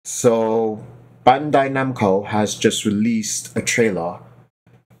So, Bandai Namco has just released a trailer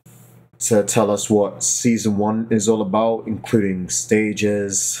to tell us what season one is all about, including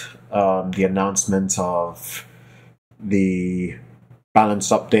stages, the announcement of the balance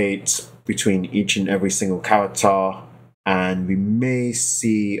update between each and every single character, and we may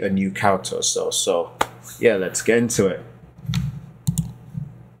see a new character or so. So, yeah, let's get into it.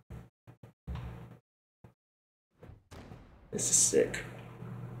 This is sick.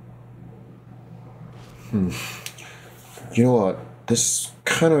 You know what? This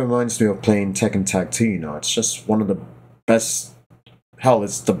kind of reminds me of playing Tekken Tag 2, you know? It's just one of the best. Hell,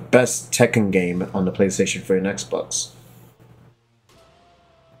 it's the best Tekken game on the PlayStation 3 and Xbox.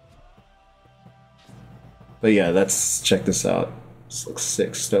 But yeah, let's check this out. This looks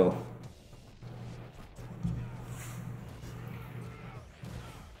sick still.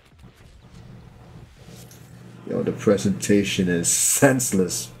 Yo, the presentation is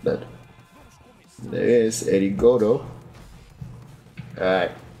senseless, but there is Eddie Godo.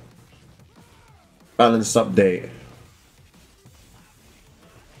 Alright. Balance update.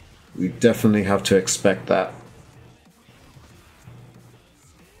 We definitely have to expect that.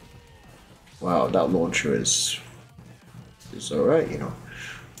 Wow, that launcher is alright, you know.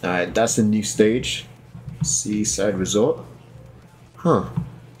 Alright, that's a new stage. Seaside Resort. Huh.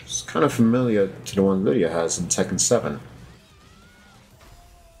 It's kind of familiar to the one Lydia has in Tekken 7.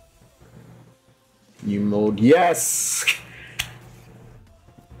 New mode. Yes!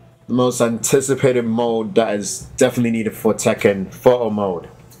 The most anticipated mode that is definitely needed for Tekken. Photo mode.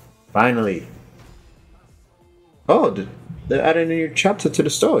 Finally. Oh, they're adding a new chapter to the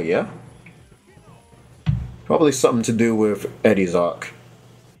story, yeah? Probably something to do with Eddie's arc.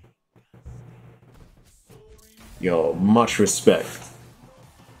 Yo, much respect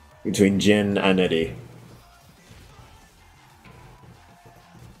between Jin and Eddie.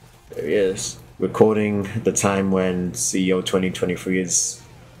 There he is. Recording the time when CEO 2023 is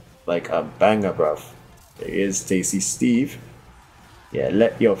like a banger, bruv. There he is, Stacy Steve. Yeah,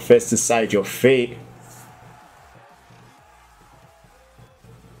 let your fist decide your fate.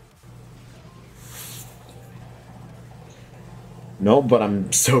 No, but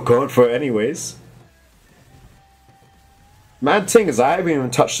I'm still going for it anyways. Mad thing is, I haven't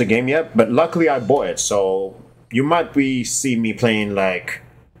even touched the game yet, but luckily I bought it, so you might be seeing me playing like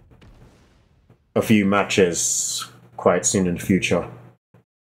a few matches quite soon in the future.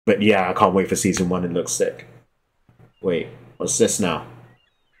 But yeah, I can't wait for season one. It looks sick. Wait, what's this now?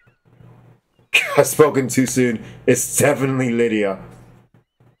 I've spoken too soon. It's definitely Lydia.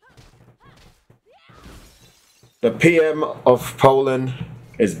 The PM of Poland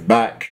is back.